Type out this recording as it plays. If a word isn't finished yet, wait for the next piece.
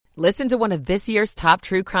Listen to one of this year's top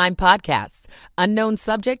true crime podcasts. Unknown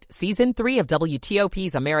Subject, Season 3 of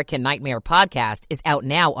WTOP's American Nightmare podcast is out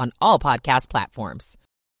now on all podcast platforms.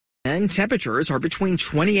 And temperatures are between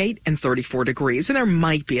 28 and 34 degrees, and there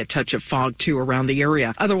might be a touch of fog, too, around the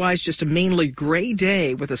area. Otherwise, just a mainly gray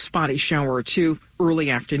day with a spotty shower or two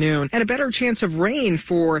early afternoon, and a better chance of rain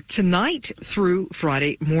for tonight through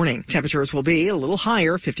Friday morning. Temperatures will be a little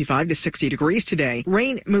higher, 55 to 60 degrees today.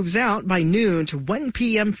 Rain moves out by noon to 1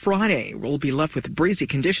 p.m. Friday. We'll be left with breezy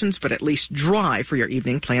conditions, but at least dry for your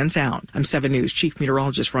evening plans out. I'm 7 News Chief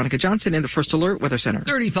Meteorologist Veronica Johnson in the First Alert Weather Center.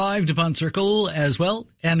 35 DuPont Circle as well.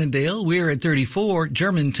 Annandale, we're at 34.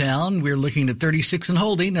 Germantown, we're looking at 36 and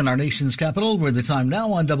holding in our nation's capital, where the time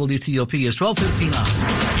now on WTOP is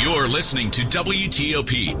 12:59. You're listening to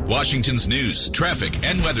WTOP, Washington's news, traffic,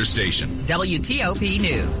 and weather station. WTOP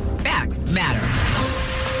News. Facts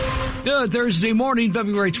matter. Good Thursday morning,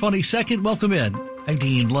 February 22nd. Welcome in. I'm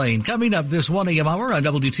Dean Lane. Coming up this 1 a.m. hour on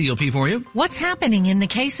WTOP for you. What's happening in the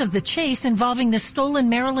case of the chase involving the stolen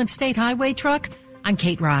Maryland State Highway truck? I'm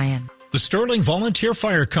Kate Ryan. The Sterling Volunteer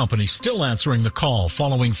Fire Company still answering the call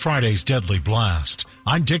following Friday's deadly blast.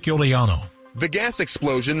 I'm Dick Iuliano. The gas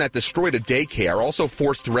explosion that destroyed a daycare also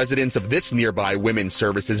forced residents of this nearby women's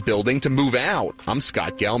services building to move out. I'm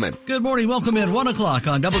Scott Gelman. Good morning. Welcome in 1 o'clock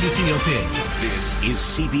on WTOP. This is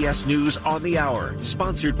CBS News on the Hour,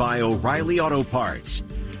 sponsored by O'Reilly Auto Parts.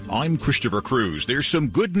 I'm Christopher Cruz. There's some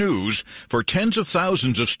good news for tens of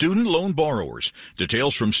thousands of student loan borrowers.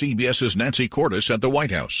 Details from CBS's Nancy Cordes at the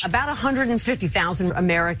White House. About 150,000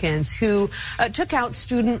 Americans who took out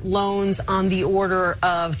student loans on the order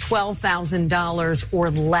of $12,000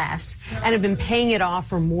 or less and have been paying it off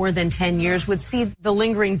for more than 10 years would see the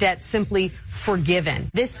lingering debt simply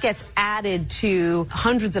forgiven. This gets added to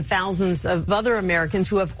hundreds of thousands of other Americans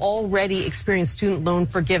who have already experienced student loan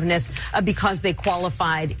forgiveness because they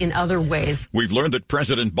qualified in other ways. We've learned that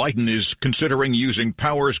President Biden is considering using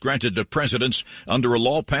powers granted to presidents under a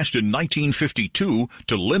law passed in 1952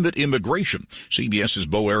 to limit immigration. CBS's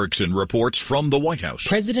Bo Erickson reports from the White House.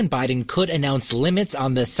 President Biden could announce limits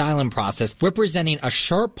on the asylum process, representing a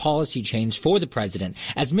sharp policy change for the president,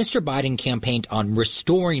 as Mr. Biden campaigned on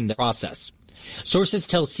restoring the process. Sources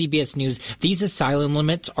tell CBS News these asylum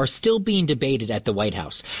limits are still being debated at the White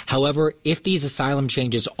House. However, if these asylum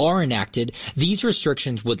changes are enacted, these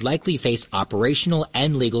restrictions would likely face operational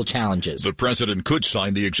and legal challenges. The president could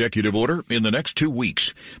sign the executive order in the next 2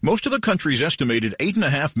 weeks. Most of the country's estimated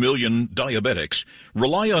 8.5 million diabetics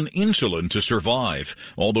rely on insulin to survive.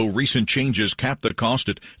 Although recent changes cap the cost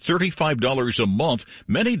at $35 a month,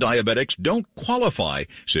 many diabetics don't qualify,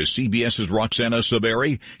 says CBS's Roxana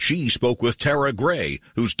Saberi. She spoke with Tara Gray,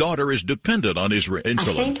 whose daughter is dependent on his insulin.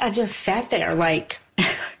 I think I just sat there like,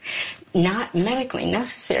 not medically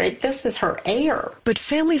necessary. This is her air. But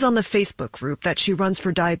families on the Facebook group that she runs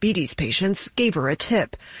for diabetes patients gave her a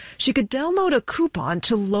tip. She could download a coupon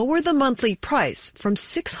to lower the monthly price from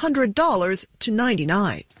 $600 to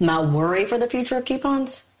 $99. My worry for the future of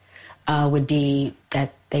coupons would be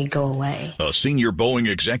that they go away. A senior Boeing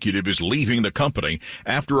executive is leaving the company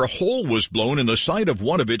after a hole was blown in the side of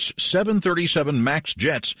one of its 737 MAX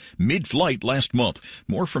jets mid-flight last month.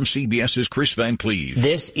 More from CBS's Chris Van Cleve.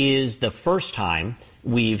 This is the first time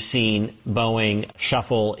we've seen Boeing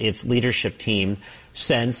shuffle its leadership team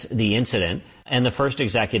since the incident, and the first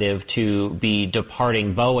executive to be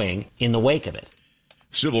departing Boeing in the wake of it.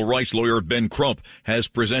 Civil rights lawyer Ben Crump has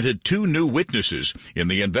presented 2 new witnesses in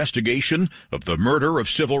the investigation of the murder of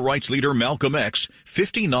civil rights leader Malcolm X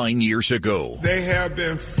 59 years ago. They have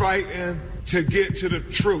been fighting to get to the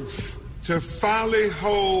truth, to finally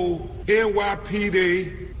hold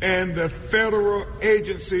NYPD and the federal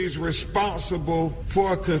agencies responsible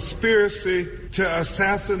for a conspiracy to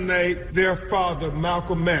assassinate their father,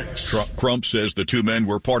 Malcolm X. Crump says the 2 men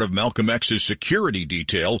were part of Malcolm X's security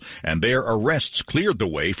detail, and their arrests cleared the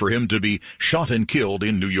way for him to be shot and killed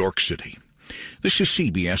in New York City. This is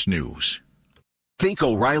CBS News. Think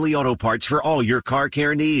O'Reilly Auto Parts for all your car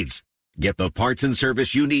care needs. Get the parts and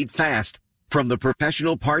service you need fast from the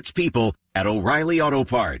professional parts people at O'Reilly Auto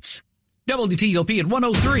Parts. WTOP at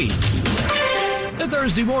 103.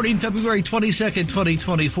 Thursday morning, February 22nd,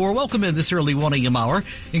 2024. Welcome in this early 1 a.m. hour.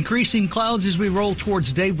 Increasing clouds as we roll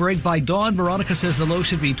towards daybreak. By dawn, Veronica says the low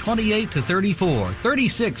should be 28 to 34.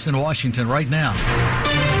 36 in Washington right now.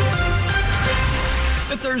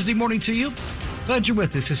 Good Thursday morning to you. Glad you're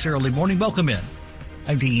with us this early morning. Welcome in.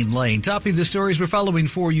 I'm Dean Lane. Topping the stories we're following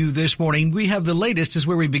for you this morning, we have the latest as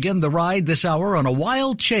where we begin the ride this hour on a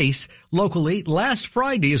wild chase locally. Last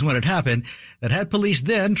Friday is when it happened, that had police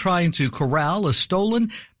then trying to corral a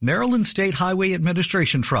stolen Maryland State Highway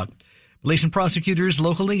Administration truck. Police and prosecutors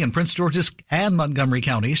locally in Prince George's and Montgomery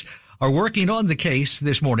counties are working on the case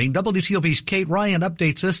this morning. WTOP's Kate Ryan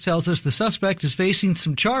updates us, tells us the suspect is facing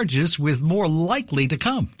some charges with more likely to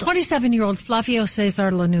come. 27-year-old Flavio Cesar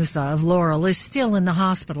Lanusa of Laurel is still in the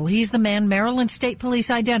hospital. He's the man Maryland State Police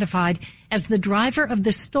identified as the driver of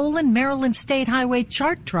the stolen Maryland State Highway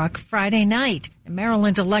chart truck Friday night.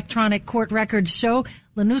 Maryland electronic court records show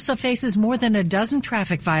Lanusa faces more than a dozen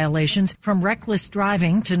traffic violations, from reckless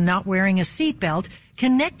driving to not wearing a seatbelt,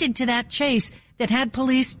 connected to that chase that had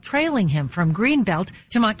police trailing him from Greenbelt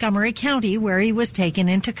to Montgomery County, where he was taken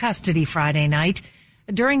into custody Friday night.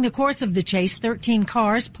 During the course of the chase, 13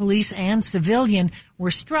 cars, police and civilian,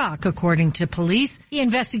 were struck, according to police. The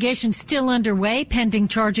investigation's still underway. Pending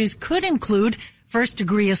charges could include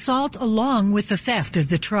first-degree assault along with the theft of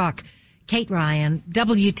the truck. Kate Ryan,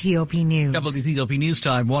 WTOP News. WTOP News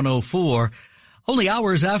Time 104. Only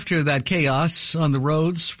hours after that chaos on the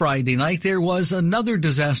roads Friday night, there was another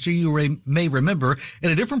disaster you may remember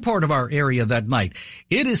in a different part of our area that night.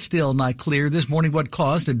 It is still not clear this morning what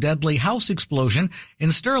caused a deadly house explosion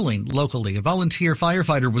in Sterling locally. A volunteer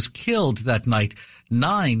firefighter was killed that night.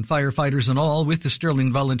 9 firefighters in all with the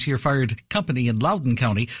Sterling Volunteer Fire Company in Loudoun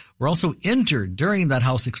County were also injured during that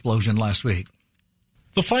house explosion last week.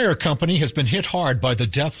 The fire company has been hit hard by the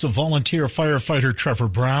deaths of volunteer firefighter Trevor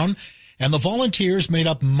Brown, and the volunteers made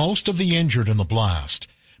up most of the injured in the blast.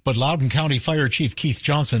 But Loudoun County Fire Chief Keith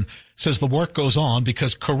Johnson says the work goes on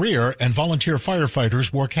because career and volunteer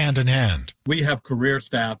firefighters work hand in hand. We have career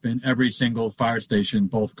staff in every single fire station,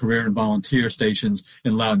 both career and volunteer stations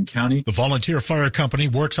in Loudoun County. The volunteer fire company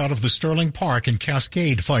works out of the Sterling Park and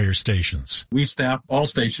Cascade fire stations. We staff all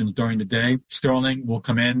stations during the day. Sterling will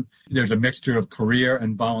come in. There's a mixture of career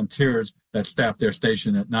and volunteers that staff their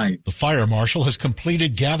station at night. The fire marshal has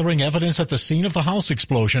completed gathering evidence at the scene of the house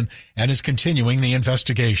explosion and is continuing the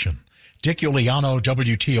investigation. Dick Iuliano,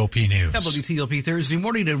 WTOP News. WTOP Thursday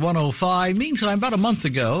morning at 1:05. Meantime, about a month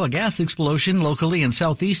ago, a gas explosion locally in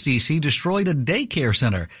southeast D.C. destroyed a daycare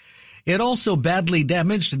center. It also badly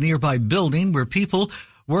damaged a nearby building where people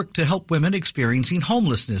work to help women experiencing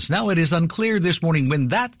homelessness. Now it is unclear this morning when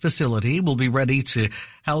that facility will be ready to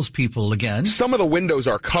house people again. Some of the windows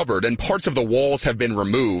are covered and parts of the walls have been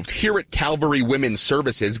removed here at Calvary Women's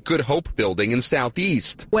Services Good Hope building in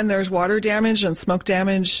Southeast. When there's water damage and smoke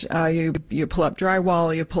damage, you pull up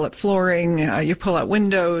drywall, you pull up flooring, you pull out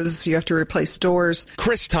windows, you have to replace doors.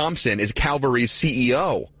 Chris Thompson is Calvary's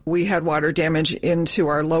CEO. We had water damage into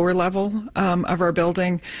our lower level of our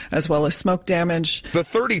building, as well as smoke damage. The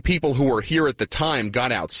 30 people who were here at the time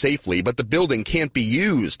got out safely, but the building can't be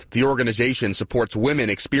used. The organization supports women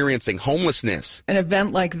experiencing homelessness. An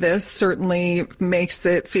event like this certainly makes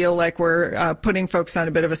it feel like we're putting folks on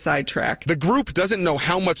a bit of a sidetrack. The group doesn't know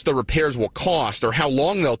how much the repairs will cost or how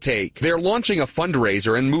long they'll take. They're launching a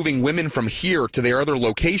fundraiser and moving women from here to their other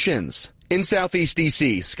locations. In Southeast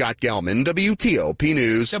D.C., Scott Gelman, WTOP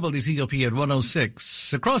News. WTOP at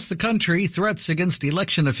 1:06. Across the country, threats against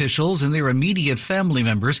election officials and their immediate family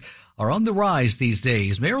members are on the rise these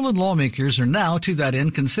days. Maryland lawmakers are now, to that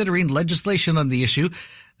end, considering legislation on the issue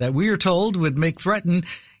that we are told would make threatening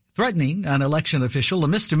an election official a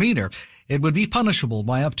misdemeanor. It would be punishable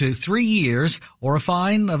by up to 3 years or a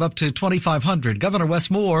fine of up to $2,500. Governor Wes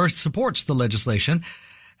Moore supports the legislation.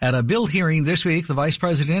 At a bill hearing this week, the vice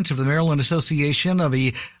president of the Maryland Association of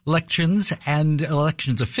Elections and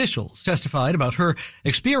Elections Officials testified about her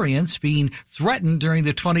experience being threatened during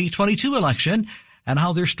the 2022 election and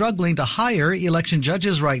how they're struggling to hire election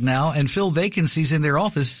judges right now and fill vacancies in their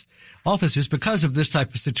offices because of this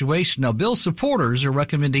type of situation. Now, bill supporters are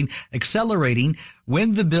recommending accelerating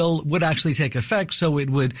when the bill would actually take effect so it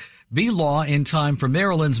would be law in time for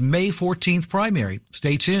Maryland's May 14th primary.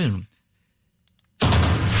 Stay tuned.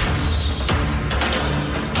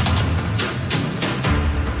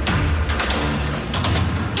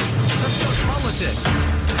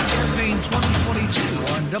 Campaign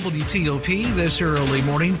 2022 on WTOP this early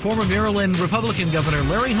morning. Former Maryland Republican Governor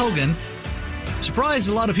Larry Hogan surprised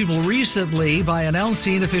a lot of people recently by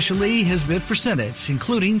announcing officially his bid for Senate,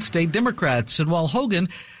 including state Democrats. And while Hogan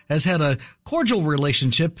has had a cordial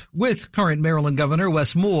relationship with current Maryland Governor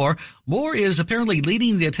Wes Moore, Moore is apparently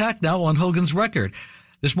leading the attack now on Hogan's record.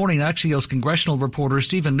 This morning, Axios congressional reporter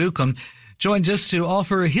Stephen Newcomb joins us to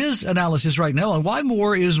offer his analysis right now on why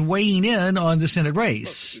Moore is weighing in on the Senate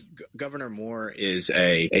race. Governor Moore is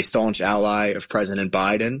a staunch ally of President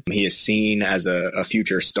Biden. He is seen as a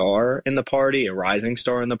future star in the party, a rising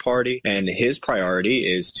star in the party, and his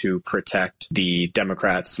priority is to protect the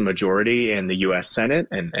Democrats' majority in the U.S. Senate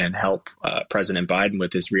and help President Biden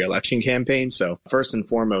with his reelection campaign. So first and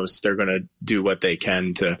foremost, they're going to do what they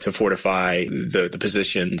can to fortify the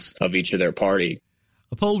positions of each of their party.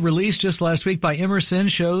 A poll released just last week by Emerson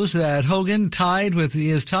shows that Hogan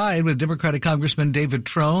is tied with Democratic Congressman David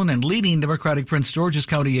Trone and leading Democratic Prince George's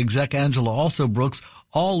County exec Angela Also Brooks.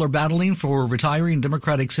 All are battling for retiring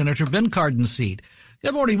Democratic Senator Ben Cardin's seat.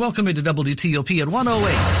 Good morning. Welcome into WTOP at 1:08.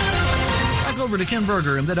 Back over to Ken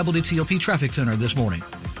Berger in the WTOP Traffic Center this morning.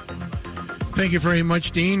 Thank you very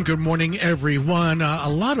much, Dean. Good morning, everyone. A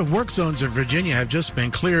lot of work zones in Virginia have just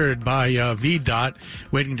been cleared by VDOT,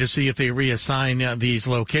 waiting to see if they reassign these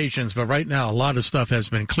locations. But right now, a lot of stuff has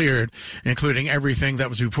been cleared, including everything that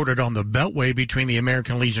was reported on the Beltway between the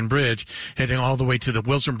American Legion Bridge, heading all the way to the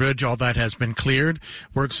Wilson Bridge. All that has been cleared.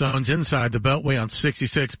 Work zones inside the Beltway on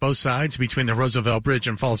 66, both sides, between the Roosevelt Bridge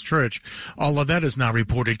and Falls Church. All of that is now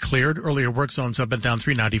reported cleared. Earlier work zones up and down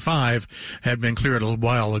 395 had been cleared a little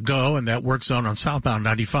while ago, and that work zone on southbound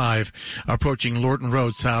 95 approaching Lorton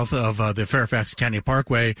Road south of the Fairfax County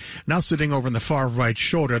Parkway, now sitting over in the far right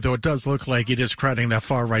shoulder, though it does look like it is crowding that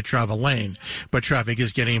far right travel lane, but traffic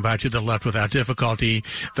is getting by to the left without difficulty.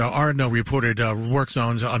 There are no reported work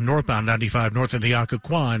zones on northbound 95 north of the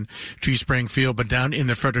Occoquan to Springfield, but down in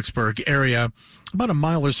the Fredericksburg area, about a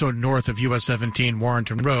mile or so north of US 17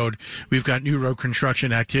 Warrenton Road, we've got new road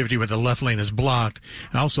construction activity where the left lane is blocked.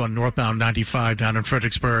 And also on northbound 95 down in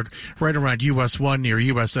Fredericksburg, right around US 1 near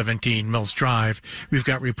US 17 Mills Drive, we've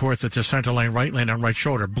got reports that the center lane, right lane, and right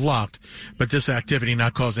shoulder blocked. But this activity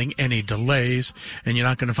not causing any delays, and you're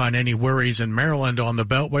not going to find any worries in Maryland on the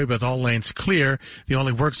Beltway with all lanes clear. The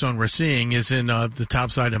only work zone we're seeing is in the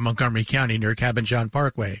top side of Montgomery County near Cabin John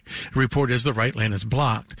Parkway. The report is the right lane is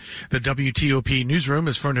blocked. The WTOP newsroom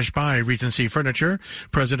is furnished by Regency Furniture.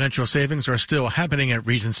 Presidential savings are still happening at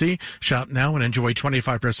Regency. Shop now and enjoy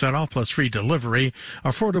 25% off plus free delivery.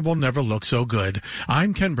 Affordable never looks so good.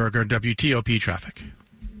 I'm Ken Berger, WTOP Traffic.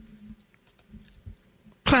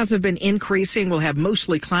 Clouds have been increasing. We'll have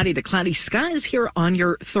mostly cloudy to cloudy skies here on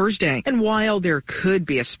your Thursday. And while there could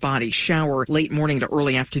be a spotty shower late morning to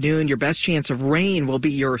early afternoon, your best chance of rain will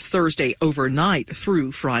be your Thursday overnight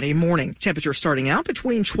through Friday morning. Temperature starting out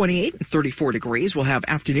between 28 and 34 degrees. We'll have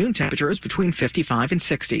afternoon temperatures between 55 and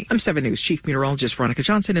 60. I'm 7 News Chief Meteorologist Veronica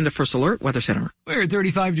Johnson in the First Alert Weather Center. We're at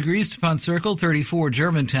 35 degrees to Pont Circle, 34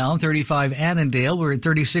 Germantown, 35 Annandale. We're at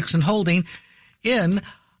 36 in Holding in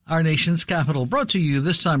our nation's capital. Brought to you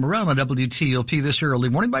this time around on WTOP this early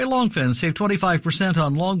morning by Longfence. Save 25%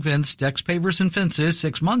 on Longfence decks, pavers, and fences.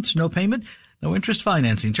 6 months, no payment, no interest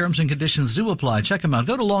financing. Terms and conditions do apply. Check them out.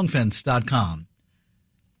 Go to longfence.com.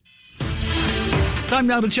 Time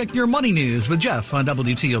now to check your money news with Jeff on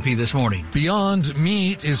WTOP this morning. Beyond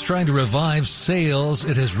Meat is trying to revive sales.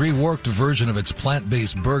 It has reworked a version of its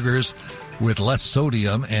plant-based burgers with less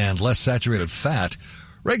sodium and less saturated fat.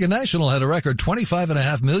 Reagan National had a record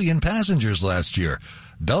 25.5 million passengers last year.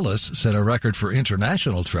 Dulles set a record for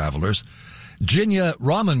international travelers. Jinya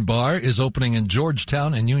Ramen Bar is opening in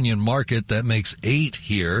Georgetown and Union Market. That makes 8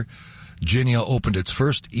 here. Jinya opened its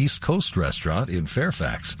first East Coast restaurant in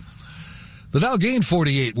Fairfax. The Dow gained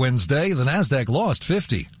 48 Wednesday. The Nasdaq lost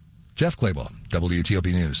 50. Jeff Clabaugh,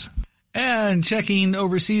 WTOP News. And checking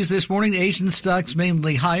overseas this morning, Asian stocks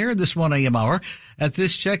mainly higher this 1 a.m. hour. At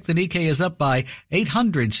this check, the Nikkei is up by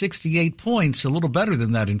 868 points, a little better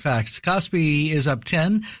than that, in fact. Kospi is up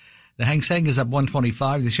 10. The Hang Seng is up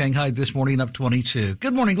 125. The Shanghai this morning up 22.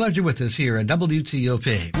 Good morning. Glad you're with us here at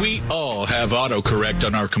WTOP. We all have autocorrect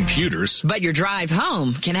on our computers. But your drive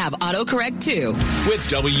home can have autocorrect too. With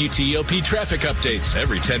WTOP traffic updates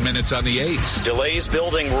every 10 minutes on the 8s. Delays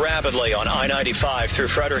building rapidly on I-95 through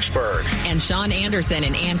Fredericksburg. And Sean Anderson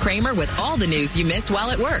and Ann Kramer with all the news you missed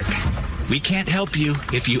while at work. We can't help you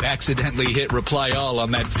if you accidentally hit reply all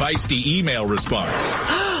on that feisty email response.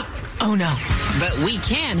 Oh, no. But we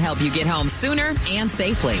can help you get home sooner and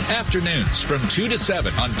safely. Afternoons from 2 to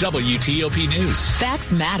 7 on WTOP News.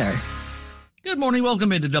 Facts matter. Good morning.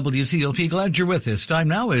 Welcome into WTOP. Glad you're with us. Time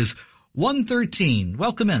now is 1:13.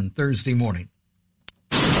 Welcome in Thursday morning.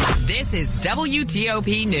 This is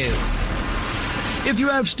WTOP News. If you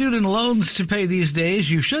have student loans to pay these days,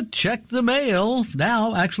 you should check the mail.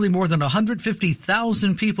 Now, actually, more than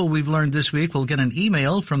 150,000 people we've learned this week will get an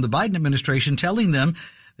email from the Biden administration telling them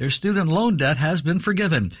their student loan debt has been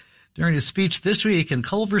forgiven. During his speech this week in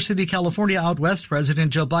Culver City, California, out west,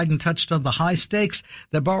 President Joe Biden touched on the high stakes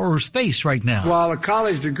that borrowers face right now. While a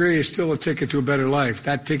college degree is still a ticket to a better life,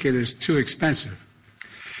 that ticket is too expensive.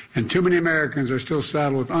 And too many Americans are still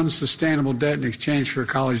saddled with unsustainable debt in exchange for a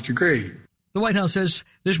college degree. The White House says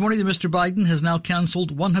this morning that Mr. Biden has now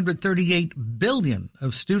canceled $138 billion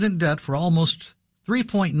of student debt for almost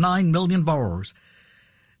 3.9 million borrowers.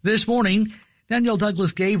 This morning, Danielle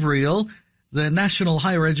Douglas-Gabriel, the national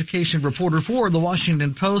higher education reporter for The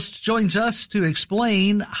Washington Post, joins us to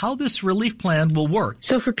explain how this relief plan will work.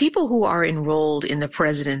 So for people who are enrolled in the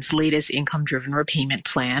president's latest income-driven repayment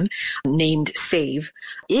plan, named SAVE,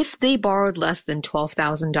 if they borrowed less than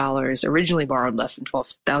 $12,000, originally borrowed less than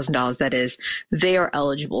 $12,000, that is, they are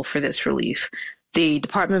eligible for this relief. The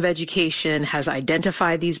Department of Education has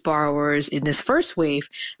identified these borrowers in this first wave,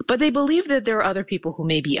 but they believe that there are other people who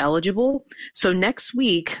may be eligible. So next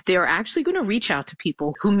week, they are actually going to reach out to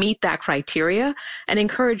people who meet that criteria and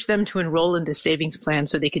encourage them to enroll in the savings plan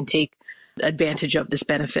so they can take advantage of this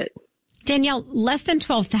benefit. Danielle, less than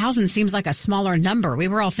 12,000 seems like a smaller number. We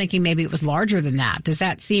were all thinking maybe it was larger than that. Does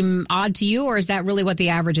that seem odd to you, or is that really what the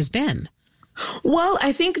average has been? Well,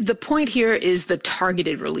 I think the point here is the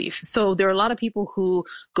targeted relief. So there are a lot of people who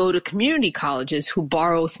go to community colleges who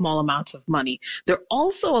borrow small amounts of money. There are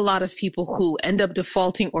also a lot of people who end up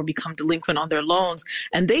defaulting or become delinquent on their loans,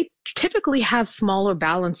 and they typically have smaller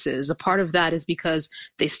balances. A part of that is because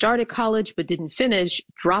they started college but didn't finish,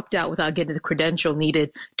 dropped out without getting the credential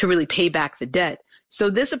needed to really pay back the debt. So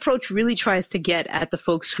this approach really tries to get at the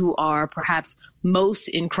folks who are perhaps most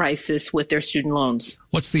in crisis with their student loans.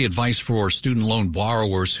 What's the advice for student loan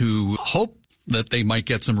borrowers who hope that they might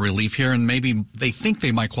get some relief here and maybe they think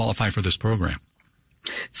they might qualify for this program?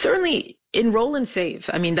 Certainly enroll and save.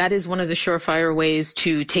 I mean, that is one of the surefire ways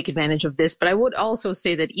to take advantage of this. But I would also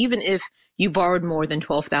say that even if you borrowed more than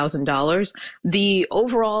 $12,000, the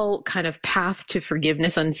overall kind of path to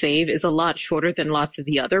forgiveness on SAVE is a lot shorter than lots of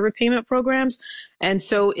the other repayment programs. And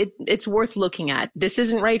so it's worth looking at. This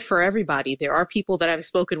isn't right for everybody. There are people that I've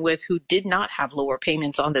spoken with who did not have lower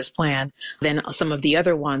payments on this plan than some of the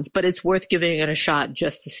other ones, but it's worth giving it a shot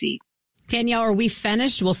just to see. Danielle, are we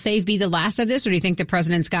finished? Will SAVE be the last of this, or do you think the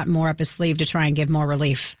president's got more up his sleeve to try and give more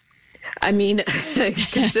relief? I mean,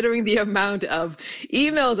 considering the amount of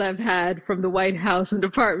emails I've had from the White House and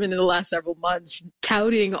Department in the last several months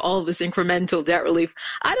touting all this incremental debt relief,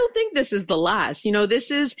 I don't think this is the last. You know, this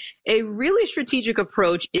is a really strategic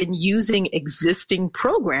approach in using existing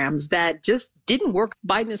programs that just didn't work.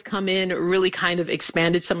 Biden has come in, really kind of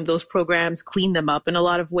expanded some of those programs, cleaned them up in a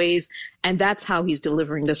lot of ways, and that's how he's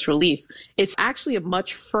delivering this relief. It's actually a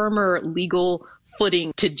much firmer legal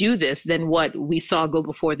footing to do this than what we saw go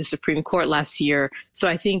before the Supreme Court last year. So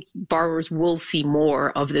I think borrowers will see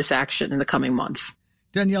more of this action in the coming months.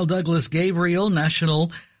 Danielle Douglas-Gabriel,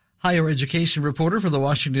 national higher education reporter for The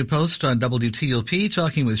Washington Post on WTOP,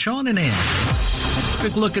 talking with Sean and Ann.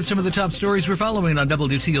 Quick look at some of the top stories we're following on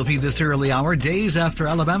WTOP this early hour. Days after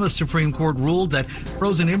Alabama's Supreme Court ruled that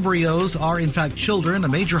frozen embryos are in fact children, a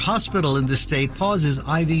major hospital in the state pauses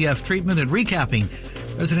IVF treatment. And recapping,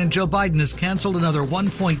 President Joe Biden has canceled another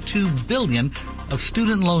 $1.2 billion of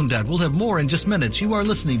student loan debt. We'll have more in just minutes. You are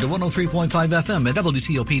listening to 103.5 FM at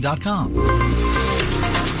WTOP.com.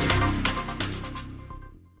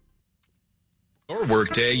 Your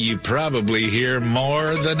workday, you probably hear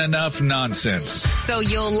more than enough nonsense. So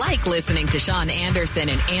you'll like listening to Sean Anderson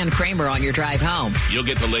and Ann Kramer on your drive home. You'll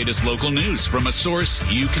get the latest local news from a source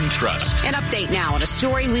you can trust. An update now on a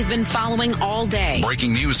story we've been following all day.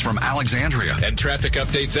 Breaking news from Alexandria. And traffic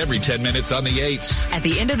updates every 10 minutes on the 8s. At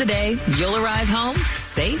the end of the day, you'll arrive home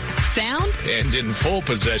safe, sound, and in full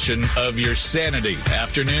possession of your sanity.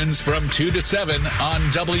 Afternoons from 2 to 7 on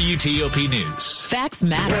WTOP News. Facts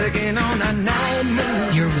matter.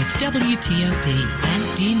 You're with WTOP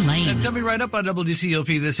and Dean Lane. And coming right up on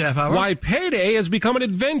WTOP this half hour. Why payday has become an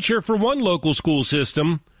adventure for one local school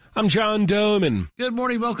system. I'm John Doman. Good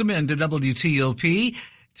morning. Welcome in to WTOP.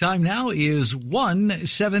 Time now is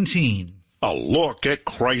 1:17. A look at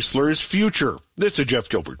Chrysler's future. This is Jeff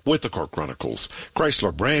Gilbert with the Car Chronicles.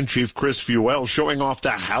 Chrysler brand chief Chris Fuel showing off the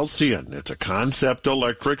Halcyon. It's a concept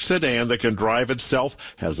electric sedan that can drive itself,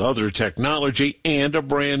 has other technology, and a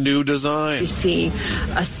brand new design. You see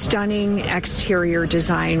a stunning exterior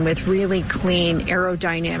design with really clean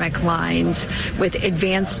aerodynamic lines, with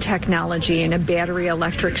advanced technology and a battery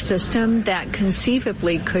electric system that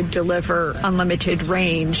conceivably could deliver unlimited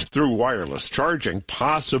range. Through wireless charging,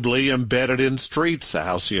 possibly embedded in streets, the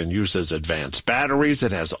Halcyon uses advanced batteries,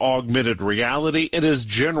 it has augmented reality. It is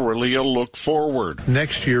generally a look forward.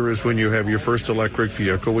 Next year is when you have your first electric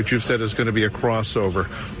vehicle, which you've said is going to be a crossover.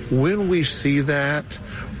 When we see that,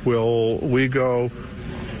 will we go,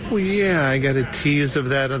 well, yeah, I got a tease of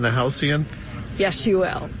that on the Halcyon? Yes, you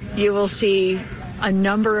will. You will see a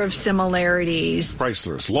number of similarities.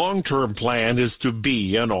 Chrysler's long-term plan is to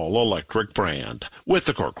be an all-electric brand. With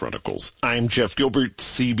the Car Chronicles, I'm Jeff Gilbert,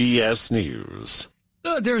 CBS News.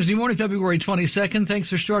 Thursday morning, February 22nd. Thanks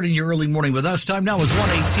for starting your early morning with us. Time now is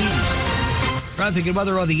 1:18. Traffic and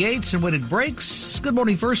weather on the 8s and when it breaks. Good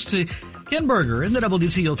morning first to Ken Berger in the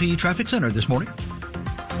WTOP Traffic Center this morning.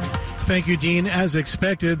 Thank you, Dean. As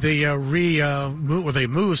expected, they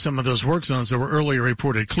moved some of those work zones that were earlier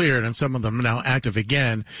reported cleared, and some of them now active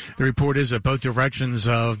again. The report is that both directions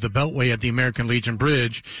of the Beltway at the American Legion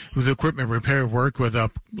Bridge, with equipment repair work with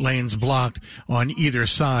lanes blocked on either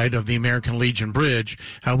side of the American Legion Bridge.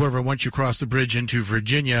 However, once you cross the bridge into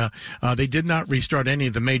Virginia, they did not restart any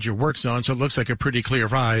of the major work zones, so it looks like a pretty clear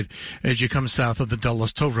ride as you come south of the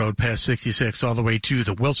Dulles Toll Road past 66 all the way to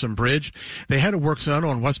the Wilson Bridge. They had a work zone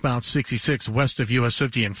on westbound 66 west of US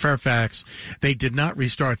 50 in Fairfax. They did not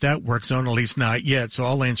restart that work zone, at least not yet, so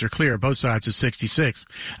all lanes are clear both sides of 66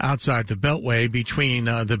 outside the Beltway, between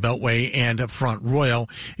the Beltway and Front Royal.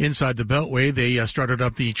 Inside the Beltway, they started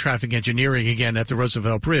up the traffic engineering again at the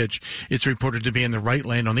Roosevelt Bridge. It's reported to be in the right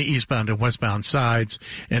lane on the eastbound and westbound sides,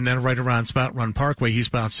 and then right around Spout Run Parkway,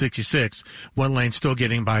 eastbound 66. One lane still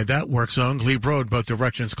getting by that work zone. Glebe Road, both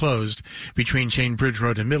directions closed between Chain Bridge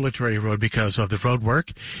Road and Military Road because of the road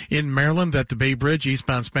work. In Maryland, at the Bay Bridge,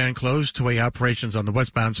 eastbound span closed. Two-way operations on the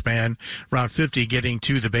westbound span. Route 50 getting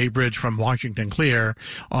to the Bay Bridge from Washington clear.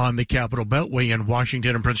 On the Capitol Beltway in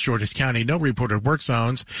Washington and Prince George's County, no reported work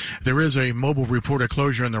zones. There is a mobile reported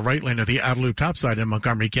closure in the right lane of the outer loop topside in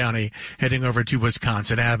Montgomery County, heading over to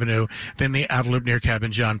Wisconsin Avenue. Then the outer loop near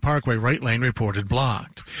Cabin John Parkway, right lane reported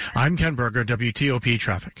blocked. I'm Ken Berger, WTOP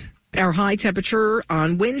Traffic. Our high temperature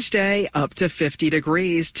on Wednesday up to 50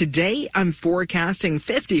 degrees. Today, I'm forecasting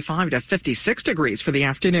 55 to 56 degrees for the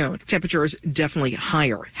afternoon. Temperatures definitely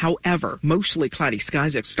higher. However, mostly cloudy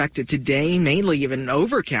skies expected today, mainly even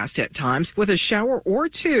overcast at times, with a shower or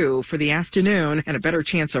two for the afternoon and a better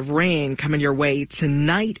chance of rain coming your way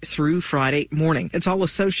tonight through Friday morning. It's all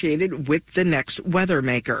associated with the next weather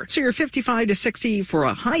maker. So you're 55 to 60 for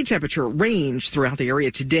a high temperature range throughout the area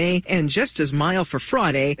today, and just as mild for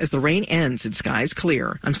Friday as the rain ends and skies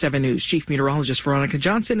clear. I'm 7 News Chief Meteorologist Veronica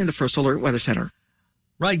Johnson in the First Alert Weather Center.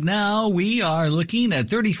 Right now, we are looking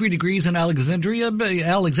at 33 degrees in Alexandria,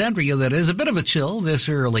 that is. A bit of a chill this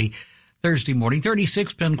early Thursday morning.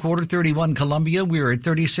 36 Penn Quarter, 31 Columbia. We're at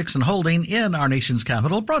 36 and holding in our nation's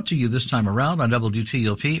capital. Brought to you this time around on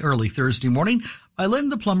WTOP early Thursday morning by Lynn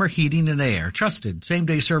the Plumber Heating and Air. Trusted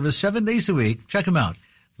same-day service 7 days a week. Check them out.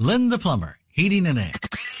 Lynn the Plumber Heating and Air.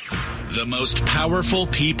 The most powerful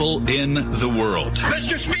people in the world.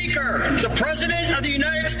 Mr. Speaker, the President of the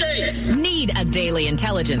United States. Need a daily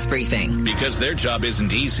intelligence briefing. Because their job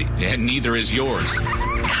isn't easy, and neither is yours.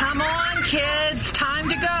 Come on, kids. Time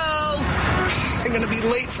to go. I'm going to be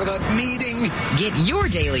late for the meeting. Get your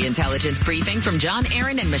daily intelligence briefing from John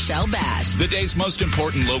Aaron and Michelle Bash. The day's most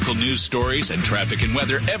important local news stories and traffic and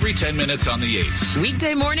weather every 10 minutes on the 8s.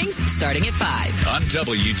 Weekday mornings starting at 5. On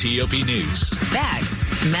WTOP News. Facts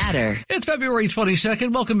matter. It's February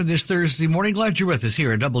 22nd. Welcome to this Thursday morning. Glad you're with us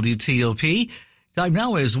here at WTOP. Time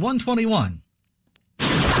now is 1:21.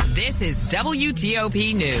 This is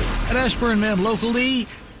WTOP News. An Ashburn man locally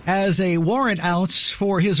has a warrant out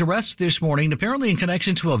for his arrest this morning, apparently in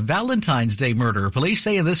connection to a Valentine's Day murder. Police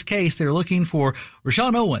say in this case they're looking for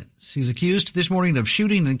Rashawn Owens. He's accused this morning of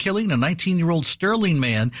shooting and killing a 19-year-old Sterling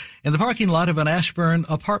man in the parking lot of an Ashburn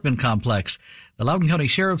apartment complex. The Loudoun County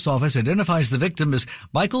Sheriff's Office identifies the victim as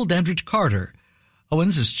Michael Dandridge Carter.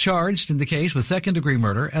 Owens is charged in the case with second-degree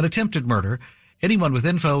murder and attempted murder. Anyone with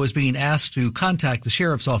info is being asked to contact the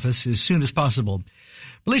Sheriff's Office as soon as possible.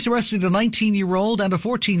 Police arrested a 19-year-old and a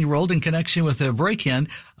 14-year-old in connection with a break-in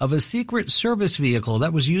of a Secret Service vehicle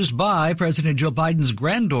that was used by President Joe Biden's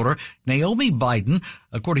granddaughter, Naomi Biden.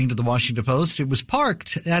 According to the Washington Post, it was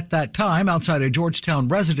parked at that time outside a Georgetown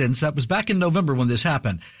residence. That was back in November when this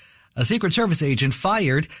happened. A Secret Service agent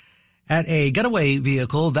fired at a getaway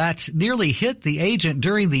vehicle that nearly hit the agent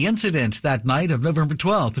during the incident that night of November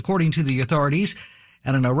 12th, according to the authorities.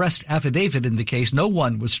 And an arrest affidavit in the case. No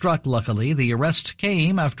one was struck, luckily. The arrest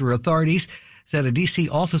came after authorities said a D.C.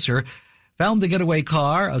 officer found the getaway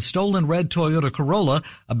car, a stolen red Toyota Corolla,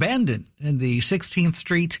 abandoned in the 16th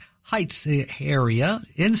Street Heights area.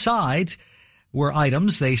 Inside were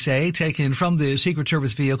items, they say, taken from the Secret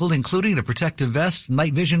Service vehicle, including a protective vest,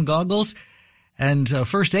 night vision goggles, and a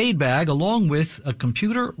first aid bag along with a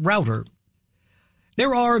computer router.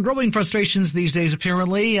 There are growing frustrations these days,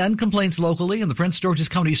 apparently, and complaints locally in the Prince George's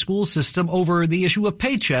County school system over the issue of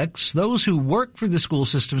paychecks. Those who work for the school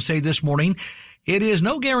system say this morning it is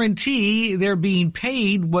no guarantee they're being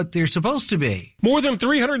paid what they're supposed to be. More than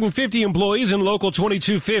 350 employees in Local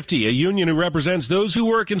 2250, a union who represents those who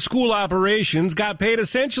work in school operations, got paid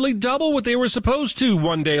essentially double what they were supposed to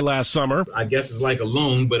one day last summer. I guess it's like a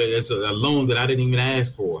loan, but it's a loan that I didn't even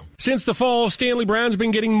ask for. Since the fall, Stanley Brown's been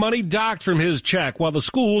getting money docked from his check while the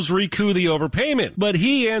schools recoup the overpayment. But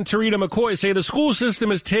he and Tarita McCoy say the school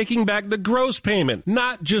system is taking back the gross payment,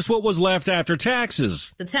 not just what was left after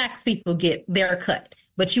taxes. The tax people get their cut,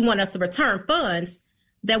 but you want us to return funds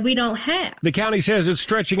that we don't have. The county says it's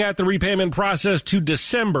stretching out the repayment process to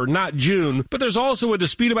December, not June. But there's also a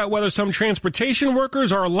dispute about whether some transportation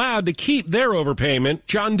workers are allowed to keep their overpayment.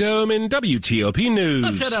 John Dome in WTOP News.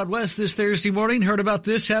 Let's head out west this Thursday morning. Heard about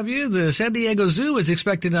this, have you? The San Diego Zoo is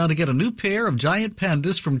expected now to get a new pair of giant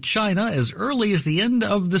pandas from China as early as the end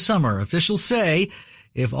of the summer. Officials say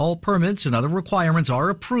if all permits and other requirements are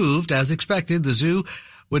approved as expected, the zoo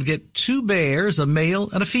would get 2 bears, a male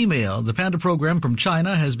and a female. The panda program from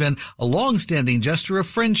China has been a long-standing gesture of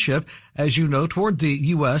friendship, as you know, toward the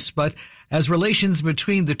U.S., but as relations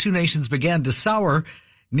between the two nations began to sour,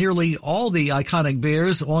 nearly all the iconic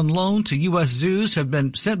bears on loan to U.S. zoos have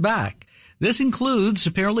been sent back. This includes,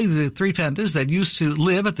 apparently, the 3 pandas that used to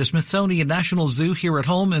live at the Smithsonian National Zoo here at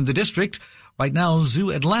home in the district. Right now,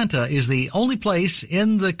 Zoo Atlanta is the only place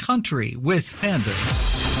in the country with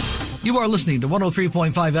pandas. You are listening to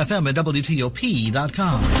 103.5 FM at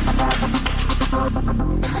WTOP.com.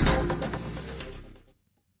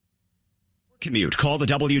 Commute. Call the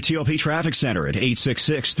WTOP Traffic Center at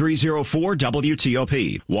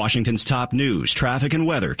 866-304-WTOP. Washington's top news, traffic, and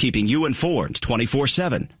weather, keeping you informed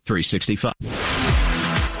 24/7, 365.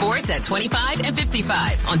 Sports at 25 and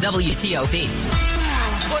 55 on WTOP.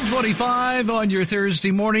 125 on your Thursday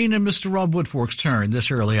morning, and Mr. Rob Woodfork's turn this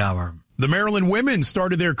early hour. The Maryland women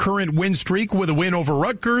started their current win streak with a win over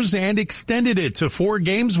Rutgers and extended it to 4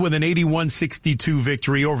 games with an 81-62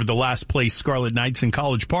 victory over the last-place Scarlet Knights in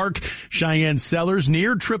College Park. Cheyenne Sellers,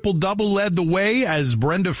 near triple-double, led the way as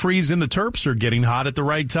Brenda Fries and the Terps are getting hot at the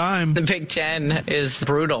right time. The Big Ten is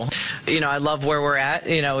brutal. I love where we're at.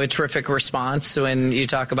 A terrific response. When you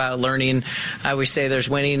talk about learning, I always say there's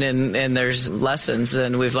winning and there's lessons,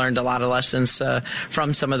 and we've learned a lot of lessons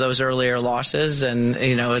from some of those earlier losses, and,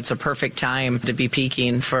 it's a perfect time to be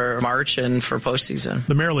peaking for March and for postseason.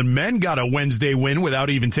 The Maryland men got a Wednesday win without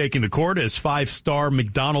even taking the court as 5-star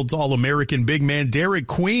McDonald's All-American big man Derek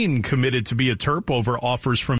Queen committed to be a Terp over offers from